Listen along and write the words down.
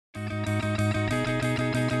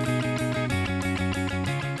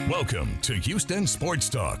Welcome to Houston Sports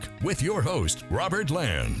Talk with your host, Robert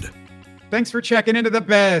Land. Thanks for checking into the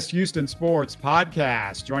best Houston sports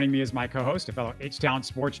podcast. Joining me is my co-host, a fellow H-Town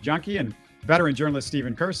sports junkie and veteran journalist,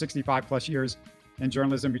 Stephen Kerr, 65 plus years in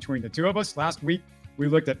journalism between the two of us. Last week, we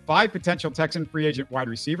looked at 5 potential Texan free agent wide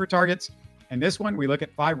receiver targets. And this one, we look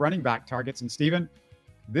at 5 running back targets. And Stephen,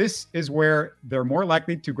 this is where they're more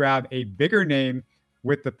likely to grab a bigger name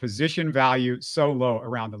with the position value so low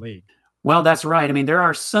around the league. Well, that's right. I mean, there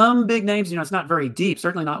are some big names, it's not very deep,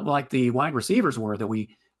 certainly not like the wide receivers were that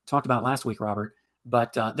we talked about last week, Robert.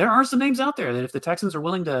 But there are some names out there that if the Texans are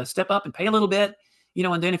willing to step up and pay a little bit,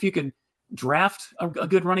 and then if you can draft a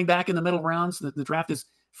good running back in the middle rounds, the draft is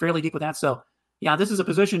fairly deep with that. So, yeah, this is a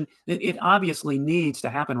position that it obviously needs to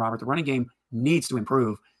happen, Robert. The running game needs to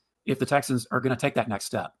improve if the Texans are going to take that next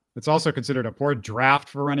step. It's also considered a poor draft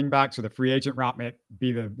for running backs, so the free agent route may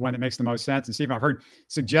be the one that makes the most sense. And Steve, I've heard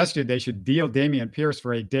suggested they should deal Dameon Pierce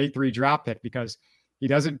for a day 3 draft pick because he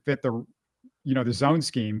doesn't fit the zone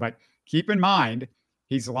scheme. But keep in mind,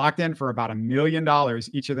 he's locked in for about $1 million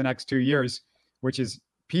each of the next 2 years, which is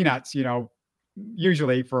peanuts,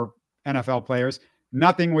 usually for NFL players.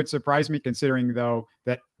 Nothing would surprise me considering, though,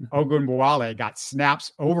 that Ogunbowale got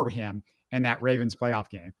snaps over him in that Ravens playoff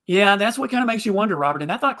game. Yeah, that's what kind of makes you wonder, Robert. And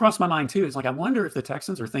that thought crossed my mind too. It's like, I wonder if the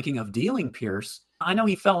Texans are thinking of dealing Pierce. I know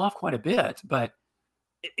he fell off quite a bit, but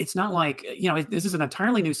it's not like, this is an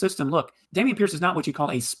entirely new system. Look, Dameon Pierce is not what you call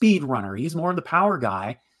a speed runner. He's more of the power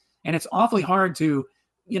guy. And it's awfully hard to,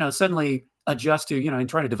 suddenly adjust to, and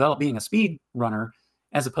try to develop being a speed runner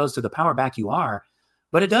as opposed to the power back you are.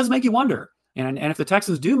 But it does make you wonder. And if the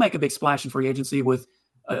Texans do make a big splash in free agency with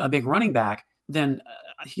a big running back, then,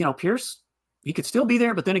 Pierce, he could still be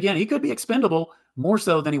there, but then again, he could be expendable more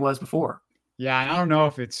so than he was before. Yeah, and I don't know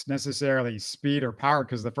if it's necessarily speed or power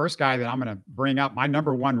because the first guy that I'm going to bring up, my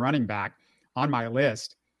number 1 running back on my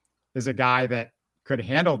list, is a guy that could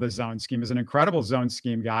handle the zone scheme, is an incredible zone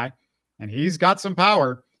scheme guy, and he's got some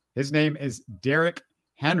power. His name is Derrick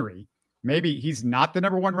Henry. Maybe he's not the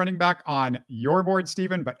number 1 running back on your board,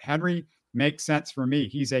 Stephen, but Henry makes sense for me.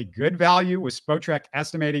 He's a good value with Spotrac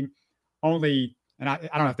estimating only, and I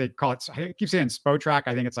don't know if they call it, I keep saying Spotrac.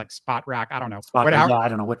 I think it's like Spot Rack. I don't know. I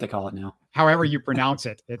don't know what they call it now. However you pronounce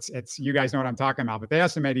it, it's you guys know what I'm talking about. But they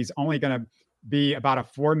estimate he's only going to be about a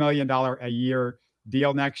 $4 million a year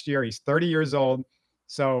deal next year. He's 30 years old.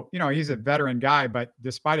 So, he's a veteran guy, but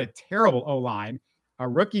despite a terrible O-line, a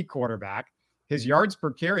rookie quarterback, his yards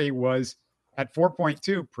per carry was at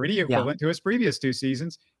 4.2, pretty equivalent to his previous 2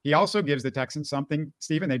 seasons. He also gives the Texans something,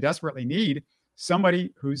 Stephen, they desperately need.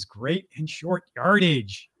 Somebody who's great in short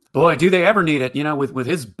yardage. Boy, do they ever need it, with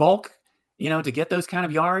his bulk, to get those kind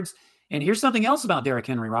of yards. And here's something else about Derrick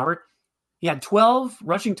Henry, Robert. He had 12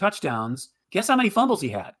 rushing touchdowns. Guess how many fumbles he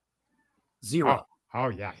had? 0. Oh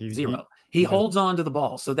yeah. 0. He holds on to the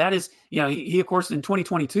ball. So that is, he of course, in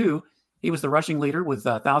 2022, he was the rushing leader with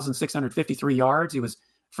 1,653 yards. He was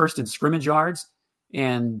first in scrimmage yards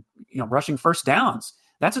and, rushing first downs.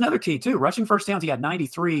 That's another key too. Rushing first downs, he had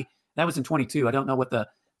 93. That was in 22. I don't know what the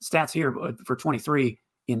stats here for 23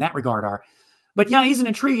 in that regard are. But yeah, he's an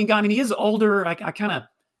intriguing guy. I mean, he is older. I kind of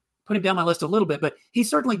put him down my list a little bit, but he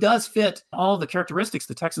certainly does fit all the characteristics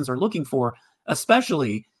the Texans are looking for,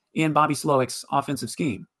 especially in Bobby Slowick's offensive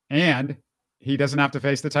scheme. And he doesn't have to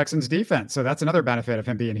face the Texans defense. So that's another benefit of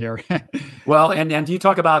him being here. Well, and you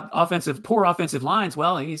talk about poor offensive lines.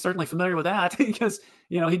 Well, he's certainly familiar with that because,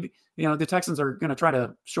 the Texans are going to try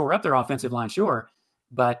to shore up their offensive line, sure.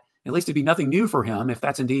 But at least it'd be nothing new for him if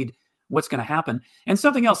that's indeed what's going to happen. And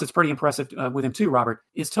something else that's pretty impressive with him too, Robert,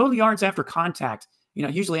 is total yards after contact.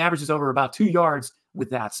 Usually averages over about 2 yards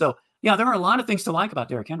with that. So, yeah, there are a lot of things to like about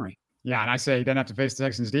Derrick Henry. Yeah, and I say he didn't have to face the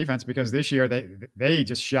Texans defense because this year they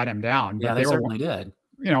just shut him down. But they certainly did.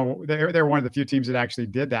 They're one of the few teams that actually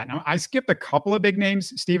did that. Now, I skipped a couple of big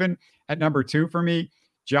names, Stephen, at number 2 for me.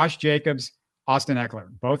 Josh Jacobs, Austin Eckler.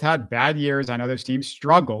 Both had bad years. I know those teams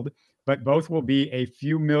struggled, but both will be a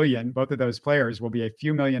few million. Both of those players will be a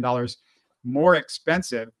few $1 million more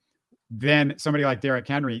expensive than somebody like Derrick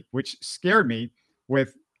Henry, which scared me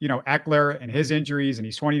with, Eckler and his injuries, and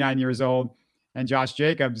he's 29 years old, and Josh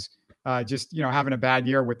Jacobs just, having a bad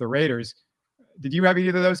year with the Raiders. Did you have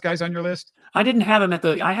either of those guys on your list? I didn't have him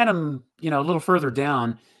I had him, a little further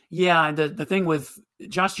down. Yeah. The thing with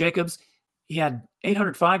Josh Jacobs, he had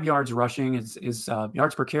 805 yards rushing, his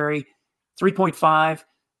yards per carry, 3.5,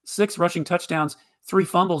 6 rushing touchdowns, 3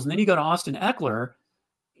 fumbles. And then you go to Austin Eckler.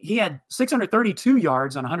 He had 632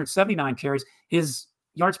 yards on 179 carries. His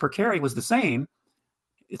yards per carry was the same,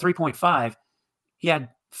 3.5. He had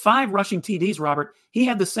 5 rushing TDs, Robert. He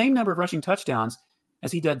had the same number of rushing touchdowns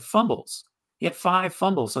as he did fumbles. He had 5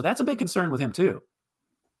 fumbles. So that's a big concern with him too.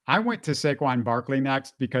 I went to Saquon Barkley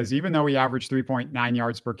next because even though he averaged 3.9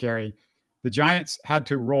 yards per carry, the Giants had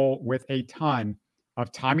to roll with a ton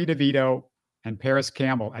of Tommy DeVito and Paris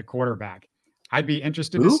Campbell at quarterback. I'd be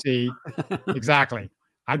interested to see exactly.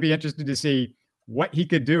 I'd be interested to see what he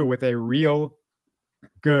could do with a real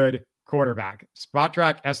good quarterback. Spot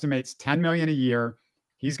Track estimates $10 million a year.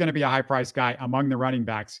 He's going to be a high-priced guy among the running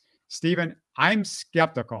backs. Steven, I'm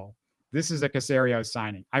skeptical. This is a Caserio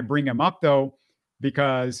signing. I bring him up though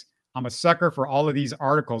because I'm a sucker for all of these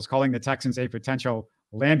articles calling the Texans a potential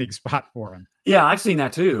landing spot for him. Yeah, I've seen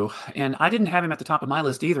that too. And I didn't have him at the top of my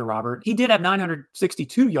list either, Robert. He did have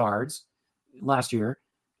 962 yards last year,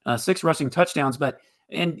 6 rushing touchdowns.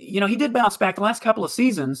 And he did bounce back the last couple of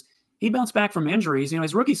seasons. He bounced back from injuries.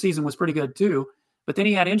 His rookie season was pretty good too, but then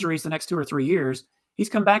he had injuries the next 2 or 3 years. He's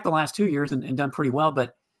come back the last 2 years and done pretty well.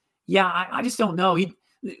 But yeah, I just don't know.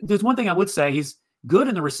 There's one thing I would say. He's good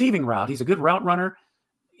in the receiving route. He's a good route runner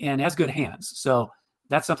and has good hands. So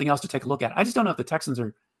that's something else to take a look at. I just don't know if the Texans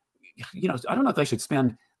are, I don't know if they should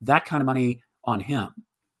spend that kind of money on him.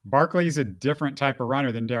 Barkley's a different type of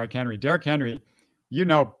runner than Derrick Henry. Derrick Henry,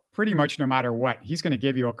 pretty much no matter what, he's going to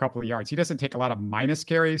give you a couple of yards. He doesn't take a lot of minus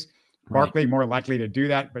carries. Barkley more likely to do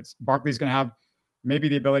that, but Barkley's going to have maybe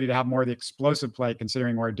the ability to have more of the explosive play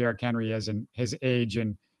considering where Derrick Henry is and his age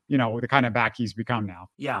and, the kind of back he's become now.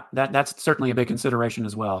 Yeah, that's certainly a big consideration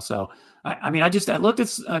as well. So, I looked at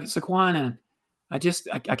Saquon and I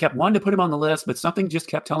kept wanting to put him on the list, but something just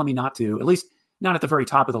kept telling me not to, at least not at the very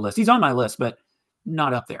top of the list. He's on my list, but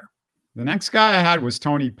not up there. The next guy I had was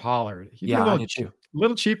Tony Pollard. I did too. A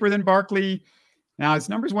little cheaper than Barkley. Now, his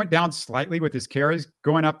numbers went down slightly with his carries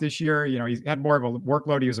going up this year. He had more of a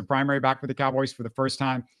workload. He was a primary back for the Cowboys for the first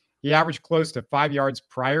time. He averaged close to 5 yards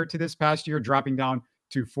prior to this past year, dropping down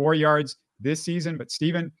to 4 yards this season. But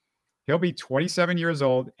Steven, he'll be 27 years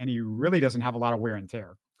old, and he really doesn't have a lot of wear and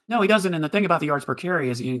tear. No, he doesn't. And the thing about the yards per carry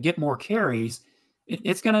is you get more carries.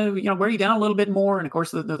 It's going to wear you down a little bit more. And, of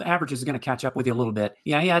course, the average is going to catch up with you a little bit.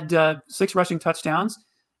 Yeah, he had 6 rushing touchdowns.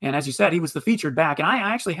 And as you said, he was the featured back. And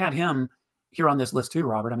I actually had him here on this list too,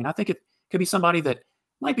 Robert. I think it could be somebody that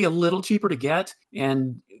might be a little cheaper to get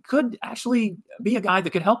and could actually be a guy that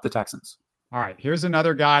could help the Texans. All right, here's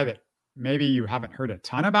another guy that maybe you haven't heard a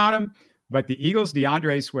ton about him, but the Eagles'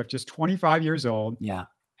 DeAndre Swift, just 25 years old. Yeah.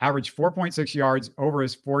 Averaged 4.6 yards over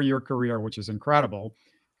his 4-year career, which is incredible.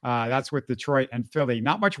 That's with Detroit and Philly.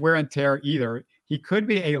 Not much wear and tear either. He could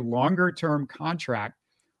be a longer-term contract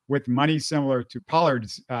with money similar to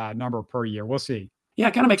Pollard's number per year. We'll see. Yeah,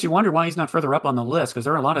 it kind of makes you wonder why he's not further up on the list because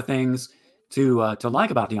there are a lot of things to like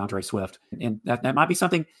about DeAndre Swift. And that might be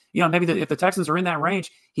something, maybe if the Texans are in that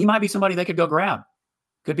range, he might be somebody they could go grab.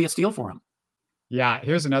 Could be a steal for him. Yeah,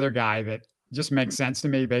 here's another guy that just makes sense to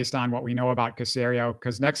me based on what we know about Caserio,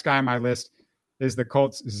 because next guy on my list is the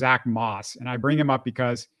Colts' Zach Moss. And I bring him up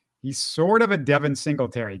because he's sort of a Devin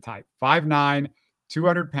Singletary type, 5'9",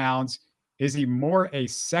 200 pounds. Is he more a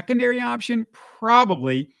secondary option?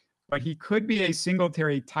 Probably, but he could be a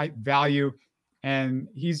Singletary type value. And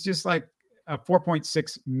he's just like a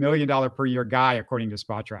 $4.6 million per year guy, according to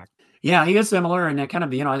Spot Track. Yeah, he is similar. And kind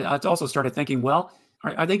of, I also started thinking, well,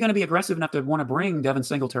 are they going to be aggressive enough to want to bring Devin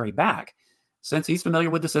Singletary back since he's familiar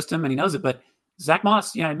with the system and he knows it? But Zach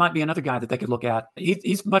Moss, it might be another guy that they could look at.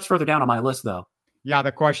 He's much further down on my list, though. Yeah,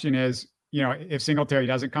 the question is, if Singletary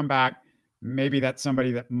doesn't come back, maybe that's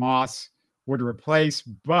somebody that Moss would replace,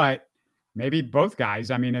 but maybe both guys.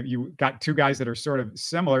 If you got 2 guys that are sort of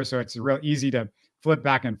similar, so it's real easy to flip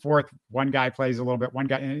back and forth. One guy plays a little bit, one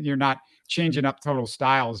guy, and you're not changing up total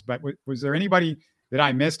styles. But was there anybody that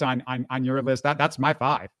I missed on your list? That's my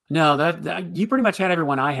 5. No, that you pretty much had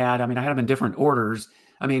everyone I had. I had them in different orders.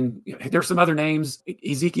 There's some other names.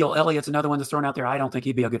 Ezekiel Elliott's another one that's thrown out there. I don't think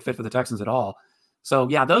he'd be a good fit for the Texans at all. So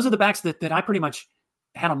yeah, those are the backs that I pretty much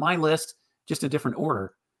had on my list, just in different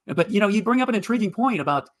order. But you bring up an intriguing point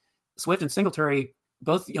about Swift and Singletary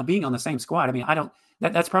both being on the same squad.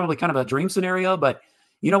 That's probably kind of a dream scenario, but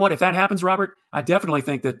you know what? If that happens, Robert, I definitely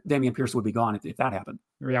think that Dameon Pierce would be gone if that happened.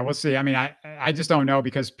 Yeah, we'll see. I just don't know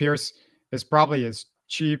because Pierce is probably as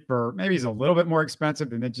cheap or maybe he's a little bit more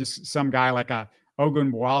expensive than just some guy like a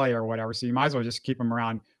Ogunbowale or whatever. So you might as well just keep him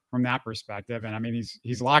around from that perspective. And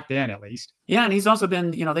he's locked in at least. Yeah, and he's also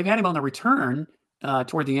been, they've had him on the return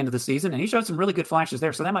toward the end of the season, and he showed some really good flashes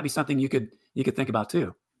there. So that might be something you could think about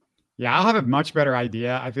too. Yeah, I'll have a much better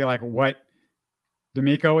idea. I feel like what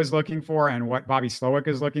D'Amico is looking for and what Bobby Slowick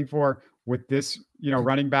is looking for with this,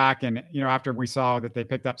 running back. And, after we saw that they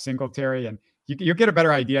picked up Singletary, and you get a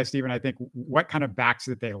better idea, Stephen, I think, what kind of backs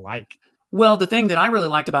that they like. Well, the thing that I really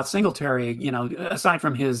liked about Singletary, aside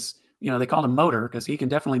from his they called him motor because he can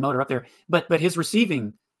definitely motor up there. But his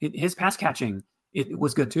receiving, his pass catching, it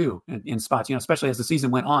was good too in spots, especially as the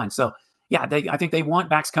season went on. So yeah, I think they want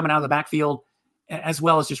backs coming out of the backfield as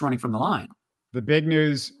well as just running from the line. The big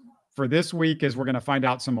news for this week is we're going to find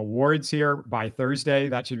out some awards here by Thursday.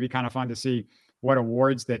 That should be kind of fun to see what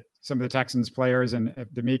awards that some of the Texans players and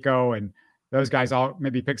D'Amico and those guys all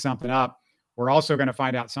maybe pick something up. We're also going to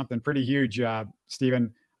find out something pretty huge,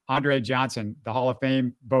 Stephen. Andre Johnson, the Hall of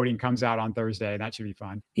Fame voting comes out on Thursday. That should be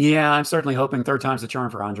fun. Yeah, I'm certainly hoping third time's the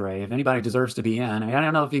charm for Andre. If anybody deserves to be in, I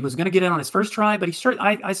don't know if he was going to get in on his first try, but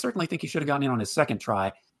I certainly think he should have gotten in on his second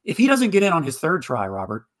try. If he doesn't get in on his third try,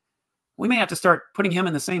 Robert, we may have to start putting him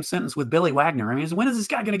in the same sentence with Billy Wagner. I mean, when is this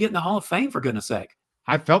guy going to get in the Hall of Fame, for goodness sake?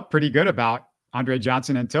 I felt pretty good about Andre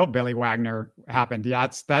Johnson until Billy Wagner happened. Yeah,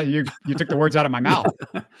 you took the words out of my mouth.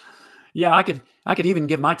 Yeah, I could even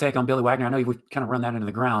give my take on Billy Wagner. I know you would kind of run that into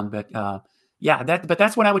the ground, but but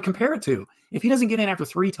that's what I would compare it to. If he doesn't get in after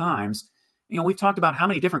 3 times, we've talked about how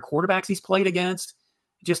many different quarterbacks he's played against,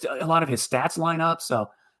 just a lot of his stats line up. So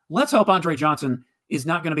let's hope Andre Johnson is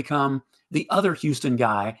not going to become the other Houston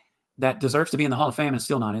guy that deserves to be in the Hall of Fame and is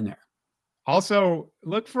still not in there. Also,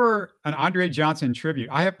 look for an Andre Johnson tribute.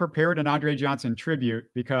 I have prepared an Andre Johnson tribute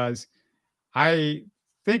because I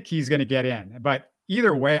think he's going to get in. But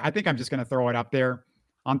either way, I think I'm just going to throw it up there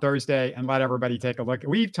on Thursday and let everybody take a look.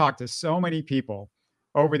 We've talked to so many people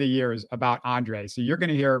over the years about Andre. So you're going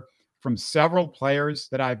to hear from several players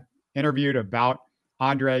that I've interviewed about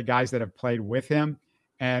Andre, guys that have played with him.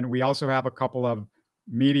 And we also have a couple of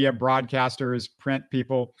media broadcasters, print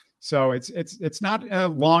people. So it's not a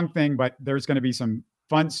long thing, but there's going to be some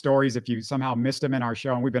fun stories if you somehow missed them in our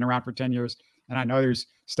show. And we've been around for 10 years. And I know there's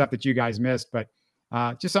stuff that you guys missed, but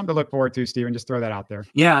just something to look forward to, Stephen. Just throw that out there.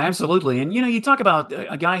 Yeah, absolutely. And, you talk about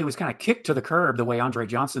a guy who was kind of kicked to the curb the way Andre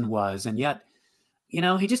Johnson was. And yet,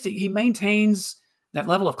 he maintains that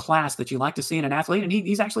level of class that you like to see in an athlete. And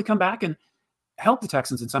he's actually come back and helped the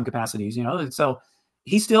Texans in some capacities, And so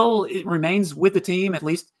he still remains with the team, at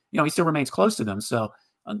least, he still remains close to them. So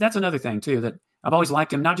that's another thing, too, that I've always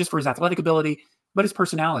liked him, not just for his athletic ability, but his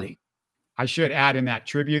personality. I should add in that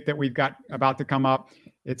tribute that we've got about to come up,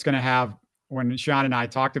 it's going to have, when Sean and I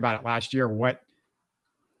talked about it last year, what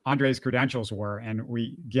Andre's credentials were, and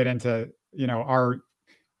we get into, we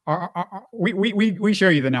show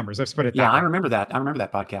you the numbers. Let's put it that way. I remember that. I remember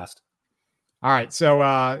that podcast. All right.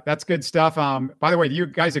 So that's good stuff. By the way, do you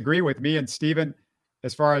guys agree with me and Steven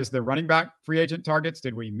as far as the running back free agent targets?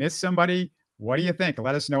 Did we miss somebody? What do you think?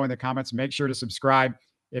 Let us know in the comments. Make sure to subscribe.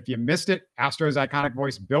 If you missed it, Astros iconic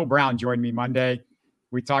voice Bill Brown joined me Monday.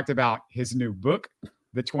 We talked about his new book,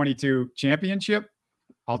 The 22 Championship.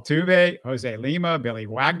 Altuve, Jose Lima, Billy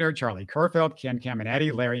Wagner, Charlie Kerfeld, Ken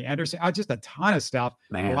Caminetti, Larry Anderson. Just a ton of stuff.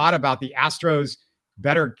 Man. A lot about the Astros'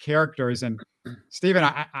 better characters. And Stephen,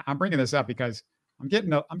 I'm bringing this up because I'm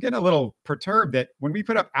getting a little perturbed that when we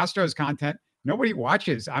put up Astros content, nobody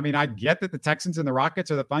watches. I mean, I get that the Texans and the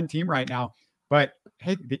Rockets are the fun team right now, but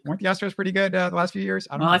hey, weren't the Astros pretty good the last few years?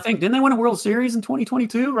 I think, didn't they win a World Series in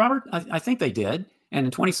 2022, Robert? I think they did. And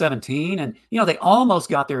in 2017, and they almost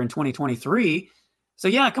got there in 2023. So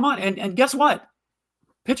yeah, come on. And guess what?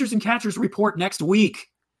 Pitchers and catchers report next week.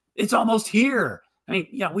 It's almost here. I mean,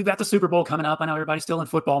 we've got the Super Bowl coming up. I know everybody's still in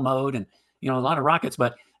football mode and, a lot of Rockets,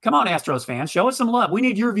 but come on, Astros fans, show us some love. We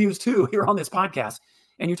need your views too here on this podcast.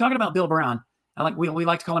 And you're talking about Bill Brown. We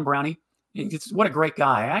like to call him Brownie. What a great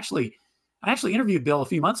guy. I actually interviewed Bill a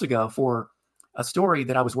few months ago for a story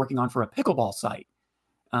that I was working on for a pickleball site.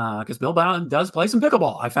 Because Bill Brown does play some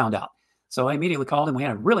pickleball, I found out. So I immediately called him. We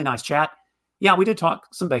had a really nice chat. Yeah, we did talk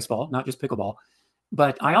some baseball, not just pickleball.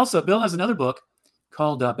 But Bill has another book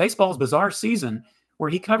called Baseball's Bizarre Season, where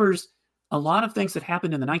he covers a lot of things that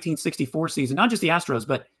happened in the 1964 season, not just the Astros,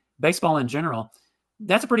 but baseball in general.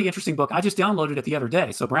 That's a pretty interesting book. I just downloaded it the other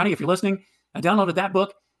day. So Brownie, if you're listening, I downloaded that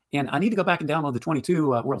book, and I need to go back and download the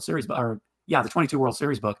 22 World Series, the 22 World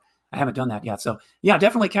Series book. I haven't done that yet. So yeah,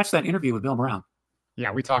 definitely catch that interview with Bill Brown.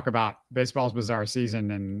 Yeah, we talk about baseball's bizarre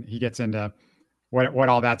season, and he gets into what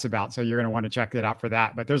all that's about. So you're going to want to check it out for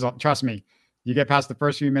that. But trust me, you get past the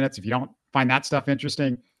first few minutes. If you don't find that stuff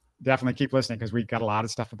interesting, definitely keep listening because we've got a lot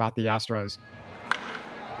of stuff about the Astros.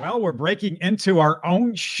 Well, we're breaking into our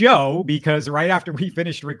own show because right after we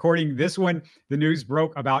finished recording this one, the news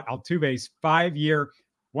broke about Altuve's 5-year,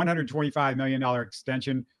 $125 million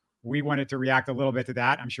extension. We wanted to react a little bit to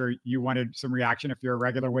that. I'm sure you wanted some reaction if you're a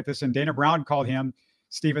regular with us. And Dana Brown called him,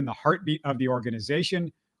 Stephen, the heartbeat of the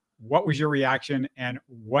organization. What was your reaction and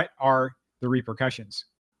what are the repercussions?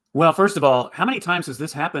 Well, first of all, how many times has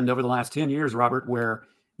this happened over the last 10 years, Robert, where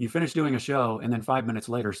you finish doing a show and then 5 minutes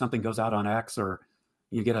later, something goes out on X or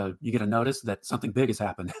you get a notice that something big has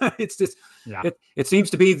happened. It's just, Yeah. it seems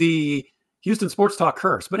to be the Houston sports talk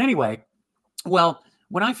curse. But anyway, well,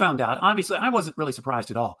 when I found out, obviously I wasn't really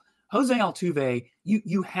surprised at all. Jose Altuve,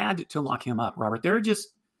 you had to lock him up, Robert. There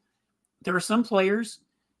are some players,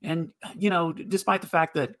 and despite the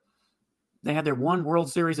fact that they had their one World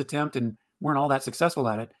Series attempt and weren't all that successful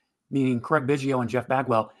at it, meaning Craig Biggio and Jeff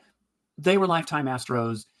Bagwell, they were lifetime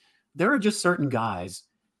Astros. There are just certain guys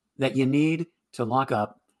that you need to lock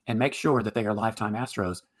up and make sure that they are lifetime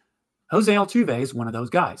Astros. Jose Altuve is one of those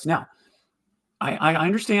guys. Now, I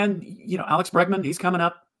understand, Alex Bregman, he's coming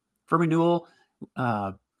up for renewal.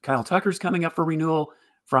 Kyle Tucker's coming up for renewal.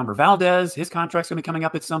 Framber Valdez, his contract's going to be coming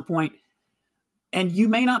up at some point. And you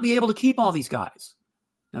may not be able to keep all these guys.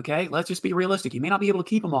 Okay, let's just be realistic. You may not be able to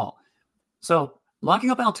keep them all. So locking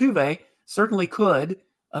up Altuve certainly could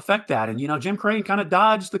affect that. And, Jim Crane kind of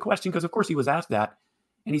dodged the question because, of course, he was asked that.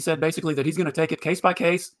 And he said basically that he's going to take it case by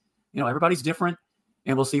case. Everybody's different,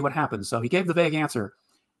 and we'll see what happens. So he gave the vague answer.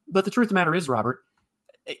 But the truth of the matter is, Robert,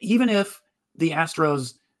 even if the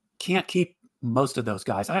Astros can't keep most of those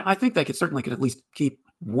guys, I think they could at least keep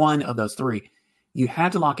one of those three. You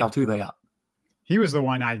had to lock Altuve up. He was the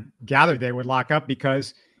one I gathered they would lock up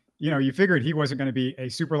because, you figured he wasn't going to be a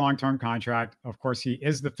super long-term contract. Of course, he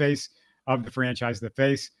is the face of the franchise, the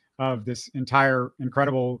face of this entire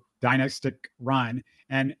incredible dynastic run.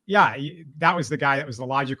 And yeah, that was the guy that was the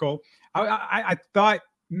logical. I thought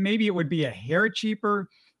maybe it would be a hair cheaper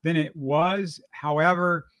than it was.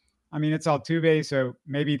 However, it's Altuve, so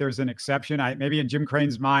maybe there's an exception. Maybe in Jim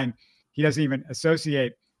Crane's mind, he doesn't even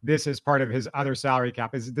associate this as part of his other salary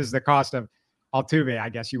cap. This is the cost of Altuve, I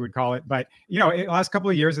guess you would call it. But, in the last couple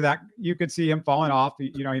of years of that, you could see him falling off.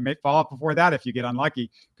 He may fall off before that if you get unlucky,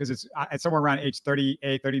 because it's somewhere around age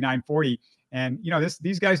 38, 39, 40. And,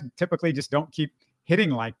 these guys typically just don't keep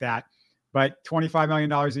hitting like that. But $25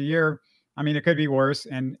 million a year, it could be worse.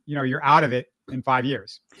 And, you're out of it in 5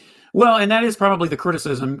 years. Well, and that is probably the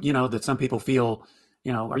criticism, that some people feel,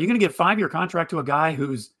 are you going to give a 5-year contract to a guy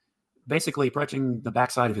who's basically approaching the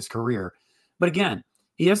backside of his career? But again,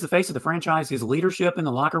 he is the face of the franchise, his leadership in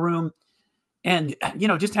the locker room, and,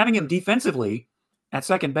 just having him defensively at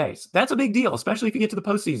second base. That's a big deal, especially if you get to the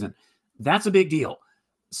postseason. That's a big deal.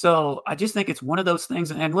 So I just think it's one of those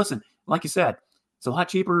things. And listen, like you said, it's a lot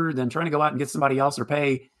cheaper than trying to go out and get somebody else or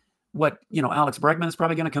pay what, Alex Bregman is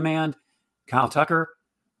probably going to command, Kyle Tucker.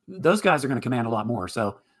 Those guys are going to command a lot more.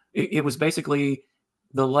 So it was basically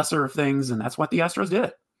the lesser of things, and that's what the Astros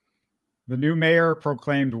did. The new mayor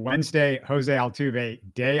proclaimed Wednesday Jose Altuve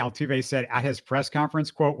Day. Altuve said at his press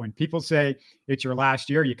conference, quote, "When people say it's your last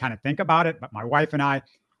year, you kind of think about it. But my wife and I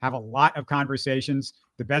have a lot of conversations.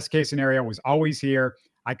 The best case scenario was always here.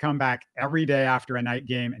 I come back every day after a night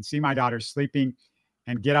game and see my daughters sleeping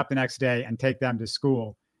and get up the next day and take them to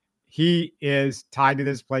school." He is tied to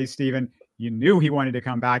this place, Stephen. You knew he wanted to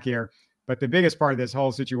come back here. But the biggest part of this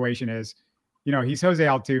whole situation is, he's Jose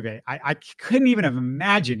Altuve. I couldn't even have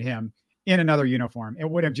imagined him in another uniform. It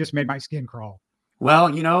would have just made my skin crawl.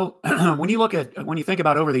 Well, when you think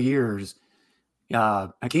about over the years,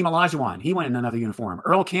 Hakeem Olajuwon, he went in another uniform.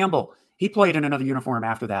 Earl Campbell, he played in another uniform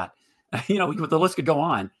after that. The list could go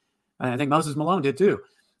on. I think Moses Malone did too.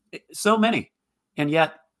 So many. And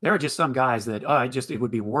yet there are just some guys that, it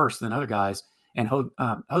would be worse than other guys. And Jose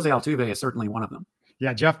Altuve is certainly one of them.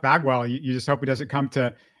 Yeah, Jeff Bagwell, you just hope he doesn't come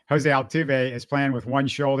to Jose Altuve is playing with one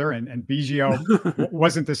shoulder, and Biggio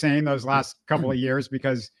wasn't the same those last couple of years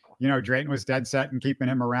because, Drayton was dead set and keeping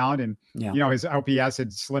him around, and, his OPS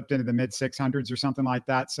had slipped into the mid 600s or something like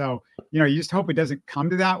that. So, you just hope it doesn't come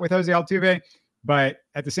to that with Jose Altuve. But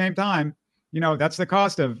at the same time, that's the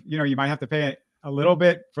cost of, you might have to pay a little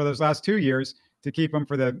bit for those last 2 years to keep him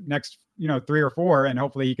for the next, 3 or 4. And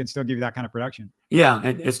hopefully he can still give you that kind of production. Yeah.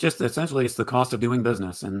 It's just essentially it's the cost of doing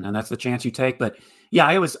business. And that's the chance you take. But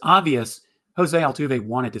yeah, it was obvious Jose Altuve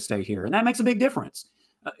wanted to stay here. And that makes a big difference.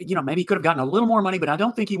 Maybe he could have gotten a little more money, but I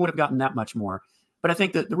don't think he would have gotten that much more. But I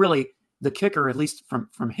think that really the kicker, at least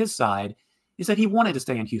from his side, is that he wanted to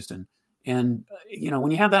stay in Houston. And,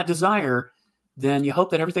 when you have that desire, then you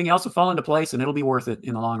hope that everything else will fall into place and it'll be worth it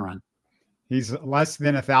in the long run. He's less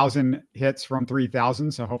than 1,000 hits from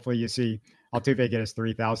 3,000. So hopefully you see Altuve get his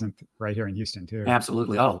 3,000th right here in Houston too.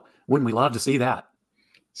 Absolutely. Oh, wouldn't we love to see that?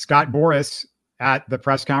 Scott Boras at the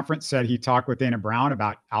press conference said he talked with Dana Brown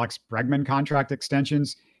about Alex Bregman contract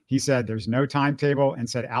extensions. He said there's no timetable and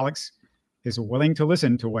said Alex is willing to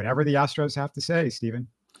listen to whatever the Astros have to say, Stephen.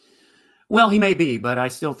 Well, he may be, but I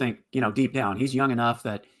still think, deep down, he's young enough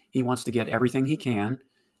that he wants to get everything he can.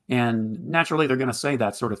 And naturally, they're going to say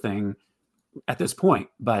that sort of thing at this point.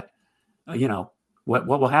 But, What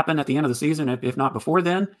will happen at the end of the season, if not before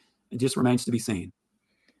then, it just remains to be seen.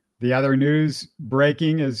 The other news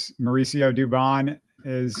breaking is Mauricio Dubon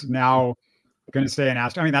is now going to stay in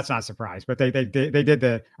Astros. I mean, that's not a surprise, but they did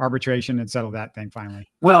the arbitration and settled that thing finally.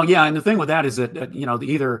 Well, yeah, and the thing with that is that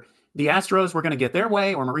either the Astros were going to get their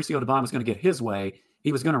way or Mauricio Dubon was going to get his way.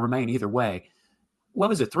 He was going to remain either way. What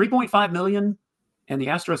was it, $3.5 million, and the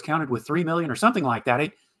Astros counted with $3 million or something like that?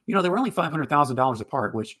 They were only $500,000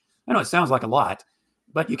 apart, which I know it sounds like a lot,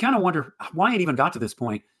 but you kind of wonder why it even got to this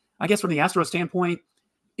point. I guess from the Astros standpoint,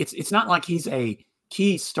 it's not like he's a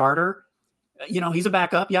key starter. He's a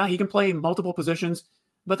backup. Yeah, he can play multiple positions,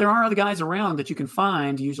 but there are other guys around that you can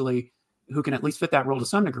find usually who can at least fit that role to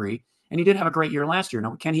some degree. And he did have a great year last year.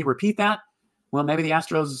 Now, can he repeat that? Well, maybe the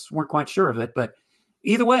Astros weren't quite sure of it, but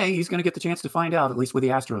either way, he's going to get the chance to find out, at least with the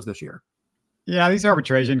Astros this year. Yeah, these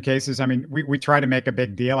arbitration cases, I mean, we try to make a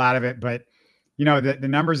big deal out of it, but the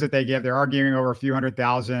numbers that they give, they're arguing over a few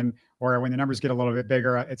 $100,000, or when the numbers get a little bit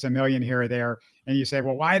bigger, it's $1 million here or there. And you say,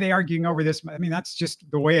 well, why are they arguing over this? I mean, that's just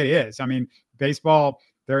the way it is. I mean, baseball,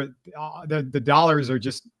 the dollars are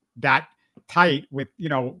just that tight with,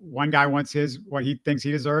 one guy wants what he thinks he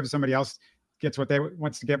deserves. Somebody else gets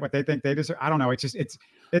wants to get what they think they deserve. I don't know. It's just,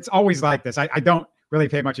 it's always like this. I don't really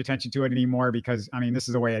pay much attention to it anymore because, I mean, this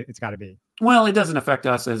is the way it's got to be. Well, it doesn't affect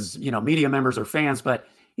us as, media members or fans, but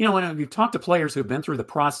when you talk to players who've been through the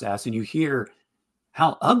process and you hear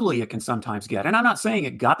how ugly it can sometimes get, and I'm not saying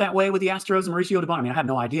it got that way with the Astros and Mauricio Dubon. I mean, I have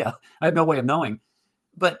no idea. I have no way of knowing,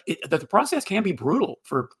 but the process can be brutal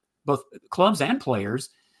for both clubs and players.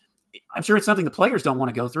 I'm sure it's something the players don't want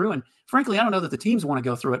to go through. And frankly, I don't know that the teams want to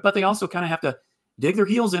go through it, but they also kind of have to dig their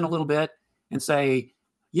heels in a little bit and say,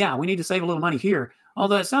 yeah, we need to save a little money here.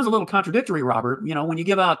 Although it sounds a little contradictory, Robert, when you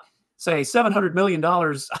give out, say, $700 million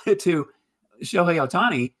to Shohei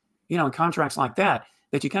Ohtani, in contracts like that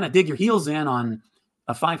you kind of dig your heels in on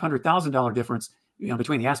a $500,000 difference,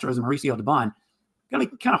 between the Astros and Mauricio Dubon. Going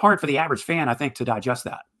to be kind of hard for the average fan, I think, to digest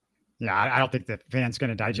that. Yeah, I don't think the fan's going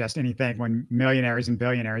to digest anything when millionaires and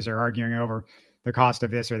billionaires are arguing over the cost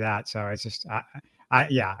of this or that. So it's just, I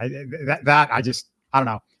don't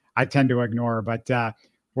know. I tend to ignore, but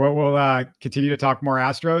we'll continue to talk more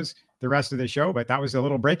Astros the rest of the show. But that was a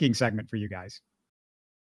little breaking segment for you guys.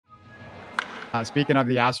 Speaking of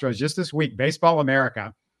the Astros, just this week, Baseball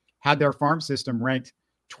America had their farm system ranked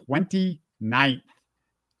 29th.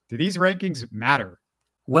 Do these rankings matter?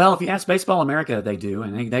 Well, if you ask Baseball America, they do.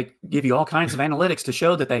 And they give you all kinds of analytics to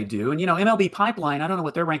show that they do. And, MLB Pipeline, I don't know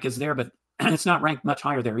what their rank is there, but it's not ranked much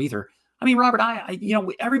higher there either. I mean, Robert,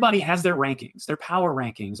 everybody has their rankings, their power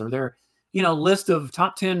rankings, or their, list of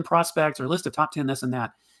top 10 prospects or list of top 10 this and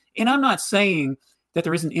that. And I'm not saying that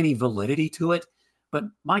there isn't any validity to it, but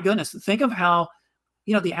my goodness, think of how,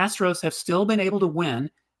 the Astros have still been able to win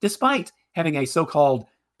despite having a so-called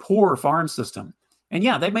poor farm system. And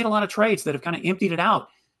yeah, they've made a lot of trades that have kind of emptied it out.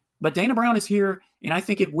 But Dana Brown is here, and I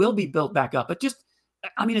think it will be built back up. But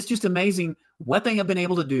it's just amazing what they have been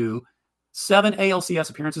able to do. 7 ALCS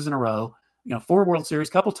appearances in a row, 4 World Series,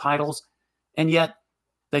 couple titles, and yet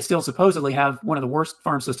they still supposedly have one of the worst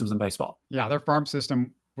farm systems in baseball. Yeah, their farm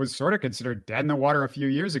system was sort of considered dead in the water a few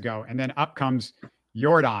years ago. And then up comes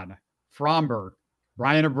Jordan, Fromberg,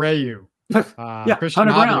 Brian Abreu, Christian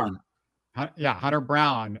Hunter Brown. Hunter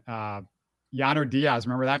Brown, Yano Diaz.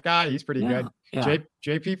 Remember that guy? He's pretty good. Yeah.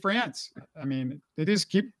 JP France. I mean, they just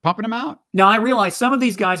keep pumping them out. Now, I realize some of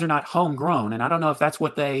these guys are not homegrown, and I don't know if that's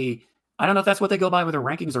what they go by with their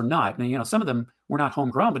rankings or not. And, some of them were not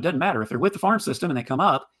homegrown, but it doesn't matter. If they're with the farm system and they come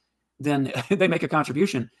up, then they make a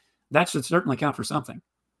contribution. That should certainly count for something.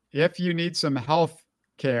 If you need some health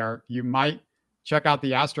care, you might check out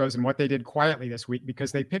the Astros and what they did quietly this week,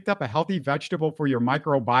 because they picked up a healthy vegetable for your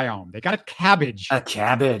microbiome. They got a cabbage.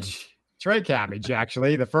 Trey Cabbage,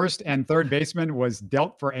 actually. The first and third baseman was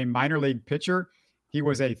dealt for a minor league pitcher. He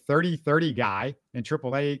was a 30-30 guy in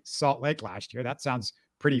AAA Salt Lake last year. That sounds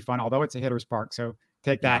pretty fun, although it's a hitter's park. So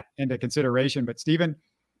take that into consideration. But Steven,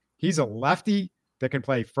 he's a lefty that can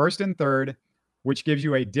play first and third, which gives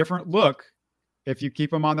you a different look if you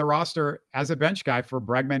keep him on the roster as a bench guy for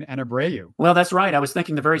Bregman and Abreu. Well, that's right. I was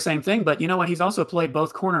thinking the very same thing, but you know what? He's also played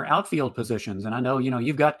both corner outfield positions. And I know,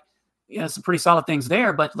 you've got some pretty solid things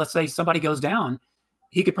there, but let's say somebody goes down,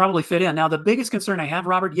 he could probably fit in. Now, the biggest concern I have,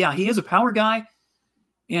 Robert, he is a power guy.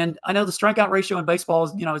 And I know the strikeout ratio in baseball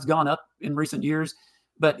is, has gone up in recent years,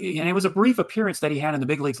 and it was a brief appearance that he had in the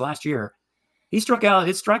big leagues last year. His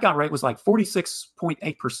strikeout rate was like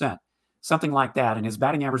 46.8%. Something like that. And his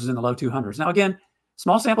batting average is in the low 200s. Now, again,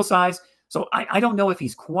 small sample size. So I don't know if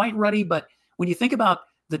he's quite ready, but when you think about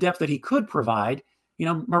the depth that he could provide,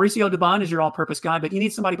 Mauricio Dubon is your all-purpose guy, but you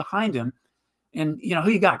need somebody behind him And,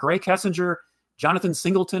 who you got? Gray Kessinger, Jonathan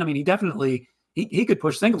Singleton. I mean, he definitely, he could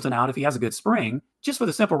push Singleton out if he has a good spring, just for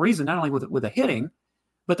the simple reason, not only with the hitting,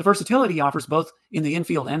 but the versatility he offers both in the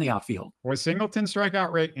infield and the outfield. Was Singleton's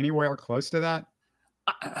strikeout rate anywhere close to that?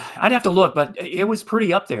 I'd have to look, but it was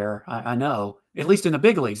pretty up there. I know, at least in the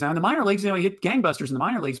big leagues. Now in the minor leagues, he hit gangbusters in the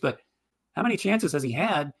minor leagues, but how many chances has he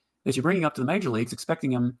had that you're bringing up to the major leagues,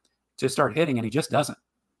 expecting him to start hitting, and he just doesn't?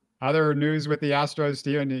 Other news with the Astros,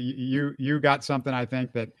 Steven, you got something I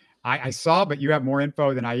think that I saw, but you have more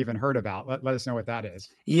info than I even heard about. Let us know what that is.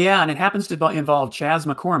 Yeah, and it happens to involve Chas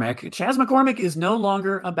McCormick. Chas McCormick is no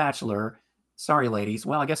longer a bachelor. Sorry, ladies.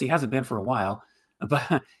 Well, I guess he hasn't been for a while,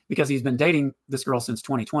 but because he's been dating this girl since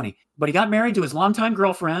 2020. But he got married to his longtime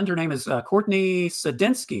girlfriend. Her name is Courtney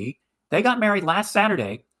Sadinsky. They got married last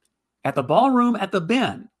Saturday at the Ballroom at the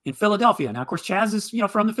Bend in Philadelphia. Now, of course, Chas is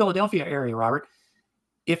from the Philadelphia area, Robert.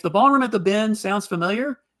 If the Ballroom at the Bend sounds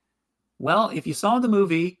familiar, well, if you saw the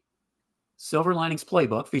movie Silver Linings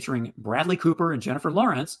Playbook featuring Bradley Cooper and Jennifer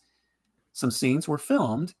Lawrence, some scenes were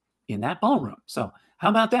filmed in that ballroom. So how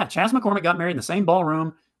about that? Chas McCormick got married in the same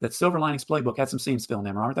ballroom that Silver Linings Playbook had some scenes filmed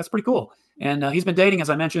in, Robert. That's pretty cool. And he's been dating, as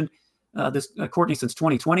I mentioned, this Courtney since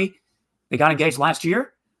 2020. They got engaged last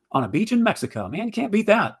year on a beach in Mexico. Man, you can't beat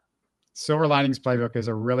that. Silver Linings Playbook is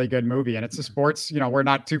a really good movie, and it's a sports, we're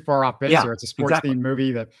not too far off base here. It's a sports themed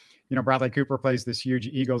movie that, Bradley Cooper plays this huge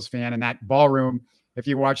Eagles fan, and that ballroom, if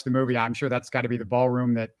you watch the movie, I'm sure that's got to be the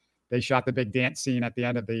ballroom that they shot the big dance scene at the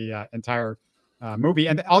end of the entire movie.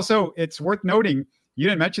 And also it's worth noting, you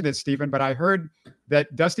didn't mention this, Stephen, but I heard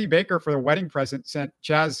that Dusty Baker for the wedding present sent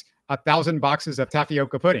Chas 1,000 boxes of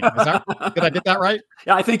tapioca pudding. Did I get that right?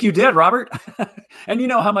 Yeah, I think you did, Robert. And you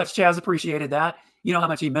know how much Chas appreciated that. You know how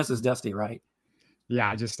much he misses Dusty, right?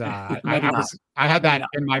 Yeah, just I had that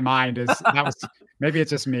in my mind. Maybe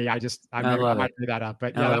it's just me. I might do that up.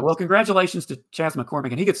 But yeah. Well, congratulations to Chas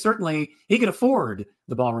McCormick, and he could afford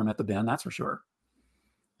the Ballroom at the Bend. That's for sure.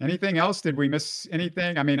 Anything else? Did we miss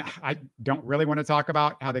anything? I mean, I don't really want to talk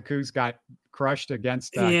about how the Coogs got crushed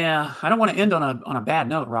against. Yeah, I don't want to end on a bad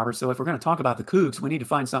note, Robert. So if we're going to talk about the Coogs, we need to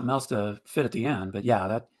find something else to fit at the end. But yeah,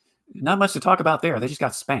 that not much to talk about there. They just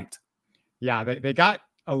got spanked. Yeah, they got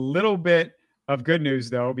a little bit of good news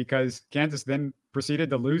though, because Kansas then proceeded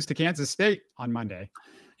to lose to Kansas State on Monday.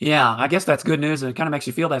 Yeah, I guess that's good news, and it kind of makes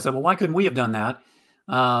you feel that. So, well, why couldn't we have done that?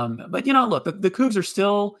 But look, the Cougs are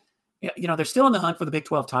still. They're still in the hunt for the Big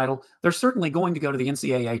 12 title. They're certainly going to go to the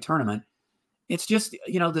NCAA tournament. It's just,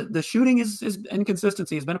 the shooting is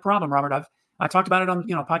inconsistency has been a problem, Robert. I talked about it on,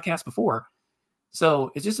 podcasts before.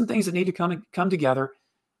 So it's just some things that need to come together.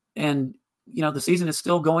 And, the season is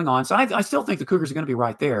still going on. So I still think the Cougars are going to be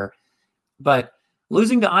right there. But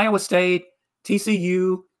losing to Iowa State,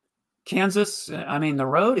 TCU, Kansas, the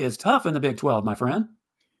road is tough in the Big 12, my friend.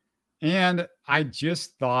 And I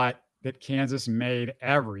just thought that Kansas made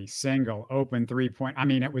every single open 3-point.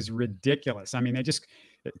 It was ridiculous.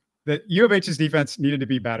 The U of H's defense needed to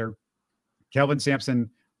be better. Kelvin Sampson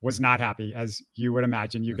was not happy, as you would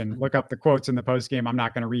imagine. You can look up the quotes in the postgame. I'm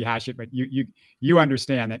not going to rehash it, but you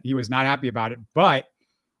understand that he was not happy about it. But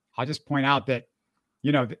I'll just point out that,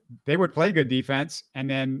 they would play good defense, and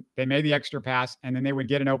then they made the extra pass, and then they would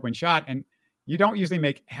get an open shot. And you don't usually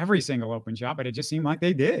make every single open shot, but it just seemed like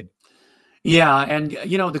they did. Yeah, and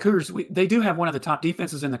the Cougars, they do have one of the top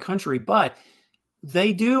defenses in the country, but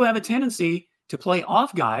they do have a tendency to play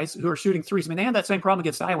off guys who are shooting threes. They had that same problem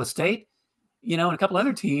against Iowa State, and a couple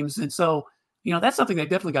other teams. And so, that's something they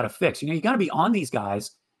definitely got to fix. You got to be on these guys.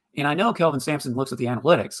 And I know Kelvin Sampson looks at the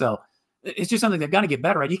analytics, so it's just something they've got to get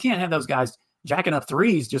better at. You can't have those guys jacking up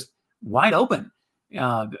threes just wide open,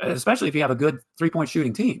 especially if you have a good three-point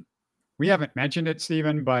shooting team. We haven't mentioned it,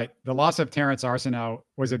 Stephen, but the loss of Terrence Arsenault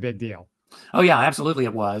was a big deal. Oh yeah, absolutely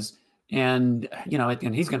it was. And,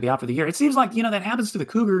 and he's going to be out for the year. It seems like, that happens to the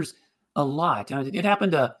Cougars a lot. It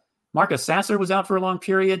happened to Marcus Sasser was out for a long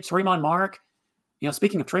period. Tremont Mark,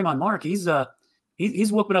 speaking of Tremont Mark, he's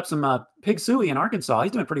whooping up some pig suey in Arkansas.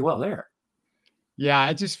 He's doing pretty well there. Yeah,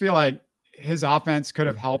 I just feel like his offense could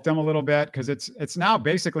have helped him a little bit, because it's now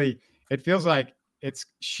basically, it feels like it's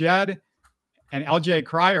Shed and LJ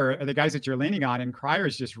Cryer are the guys that you're leaning on. And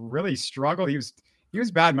Cryer's just really struggled. He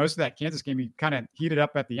was bad most of that Kansas game. He kind of heated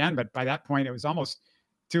up at the end, but by that point, it was almost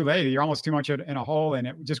too late. You're almost too much in a hole, and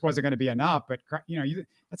it just wasn't going to be enough. But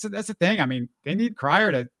that's the thing. They need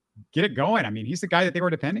Cryer to get it going. He's the guy that they were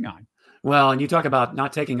depending on. Well, and you talk about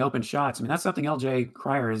not taking open shots. That's something LJ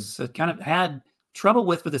Cryer has kind of had trouble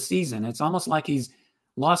with for the season. It's almost like he's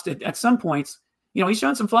lost it at some points. He's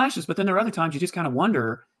shown some flashes, but then there are other times you just kind of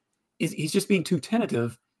wonder, he's just being too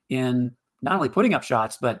tentative in not only putting up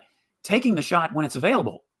shots, but taking the shot when it's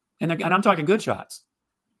available. And I'm talking good shots.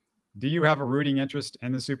 Do you have a rooting interest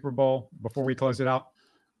in the Super Bowl before we close it out?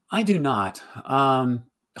 I do not.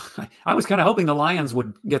 I was kind of hoping the Lions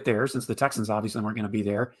would get there since the Texans obviously weren't going to be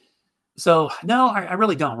there. So no, I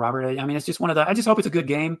really don't, Robert. I mean, it's just one of the, I just hope it's a good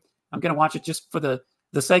game. I'm going to watch it just for the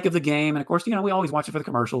sake of the game. And of course, we always watch it for the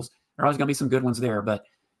commercials. There are always going to be some good ones there. But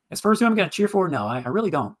as far as who I'm going to cheer for, no, I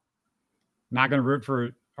really don't. Not going to root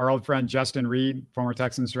for our old friend Justin Reed, former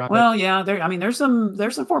Texans draft pick? Well, yeah, there's some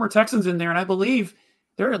former Texans in there, and I believe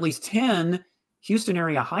there are at least 10 Houston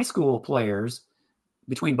area high school players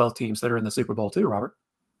between both teams that are in the Super Bowl too, Robert.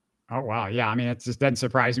 Oh, wow. Yeah. I mean, it just doesn't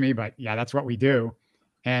surprise me, but yeah, that's what we do.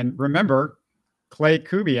 And remember, Clay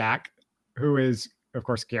Kubiak, who is, of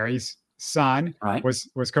course, Gary's son, right,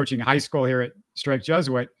 was coaching high school here at Strake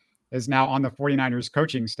Jesuit, is now on the 49ers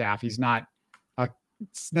coaching staff. He's not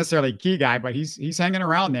necessarily a key guy, but he's hanging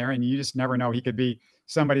around there, and you just never know. He could be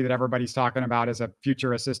somebody that everybody's talking about as a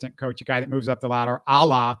future assistant coach, a guy that moves up the ladder, a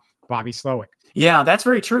la Bobby Slowick. Yeah, that's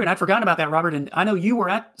very true. And I'd forgotten about that, Robert. And I know you were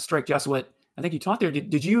at Strake Jesuit. I think you taught there.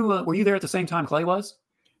 Did you, were you there at the same time Clay was?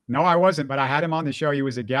 No, I wasn't, but I had him on the show. He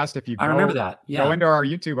was a guest. If you I remember that. Yeah. Go into our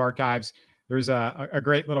YouTube archives, there's a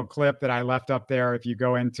great little clip that I left up there. If you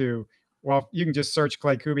go into, well, you can just search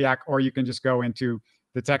Clay Kubiak, or you can just go into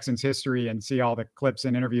the Texans history and see all the clips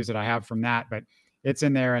and interviews that I have from that. But it's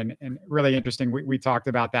in there and really interesting. We talked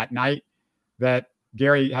about that night that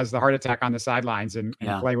Gary has the heart attack on the sidelines, and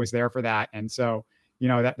Clay was there for that. And so,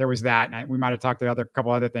 that there was that. And we might have talked about a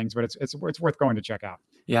couple other things, but it's worth going to check out.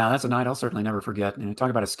 Yeah, that's a night I'll certainly never forget. And talk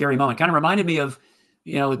about a scary moment. Kind of reminded me of,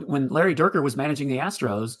 when Larry Durker was managing the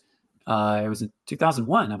Astros. It was in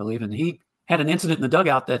 2001, I believe, and he had an incident in the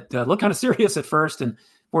dugout that looked kind of serious at first, and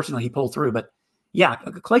fortunately he pulled through. But yeah,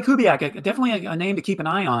 Clay Kubiak, definitely a name to keep an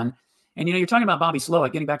eye on. And, you're talking about Bobby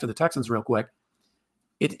Slowick, getting back to the Texans real quick.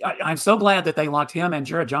 I'm so glad that they locked him and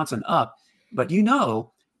Jared Johnson up. But,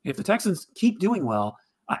 if the Texans keep doing well,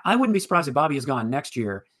 I wouldn't be surprised if Bobby is gone next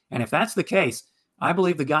year. And if that's the case, I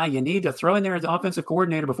believe the guy you need to throw in there as the offensive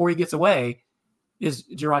coordinator before he gets away is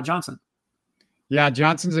Jared Johnson. Yeah,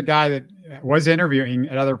 Johnson's a guy that was interviewing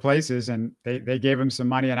at other places, and they gave him some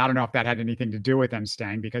money. And I don't know if that had anything to do with them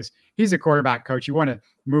staying, because he's a quarterback coach. You want to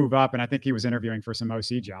move up, and I think he was interviewing for some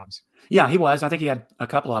OC jobs. Yeah, he was. I think he had a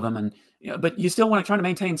couple of them, and but you still want to try to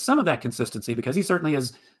maintain some of that consistency, because he certainly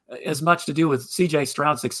has as much to do with C.J.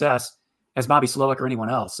 Stroud's success as Bobby Slowick or anyone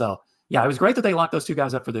else. So yeah, it was great that they locked those two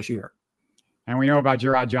guys up for this year. And we know about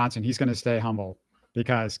Jared Johnson. He's going to stay humble,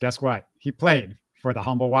 because guess what? He played for the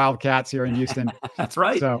humble Wildcats here in Houston. That's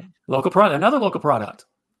right. So local product, another local product.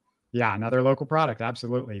 Yeah, another local product.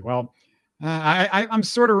 Absolutely. Well, I'm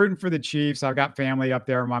sort of rooting for the Chiefs. I've got family up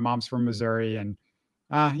there. My mom's from Missouri, and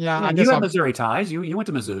I guess you have Missouri ties. You went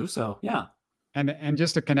to Mizzou, so yeah. And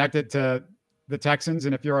just to connect it to the Texans,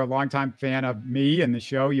 and if you're a longtime fan of me and the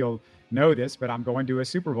show, you'll know this, but I'm going to a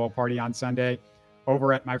Super Bowl party on Sunday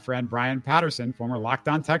over at my friend Brian Patterson, former Locked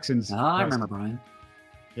On Texans. I remember Brian.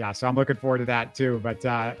 Yeah, so I'm looking forward to that too. But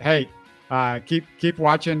hey, keep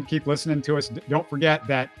watching, keep listening to us. Don't forget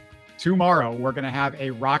that tomorrow we're going to have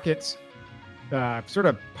a Rockets sort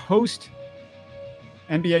of post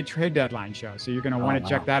NBA trade deadline show. So you're going to want to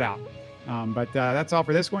check that out. But that's all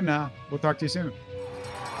for this one. We'll talk to you soon.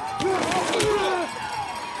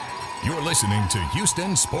 You're listening to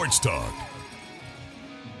Houston Sports Talk.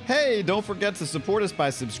 Hey, don't forget to support us by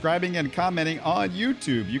subscribing and commenting on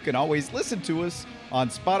YouTube. You can always listen to us on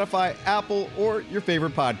Spotify, Apple, or your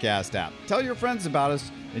favorite podcast app. Tell your friends about us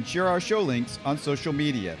and share our show links on social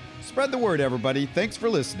media. Spread the word, everybody. Thanks for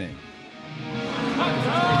listening.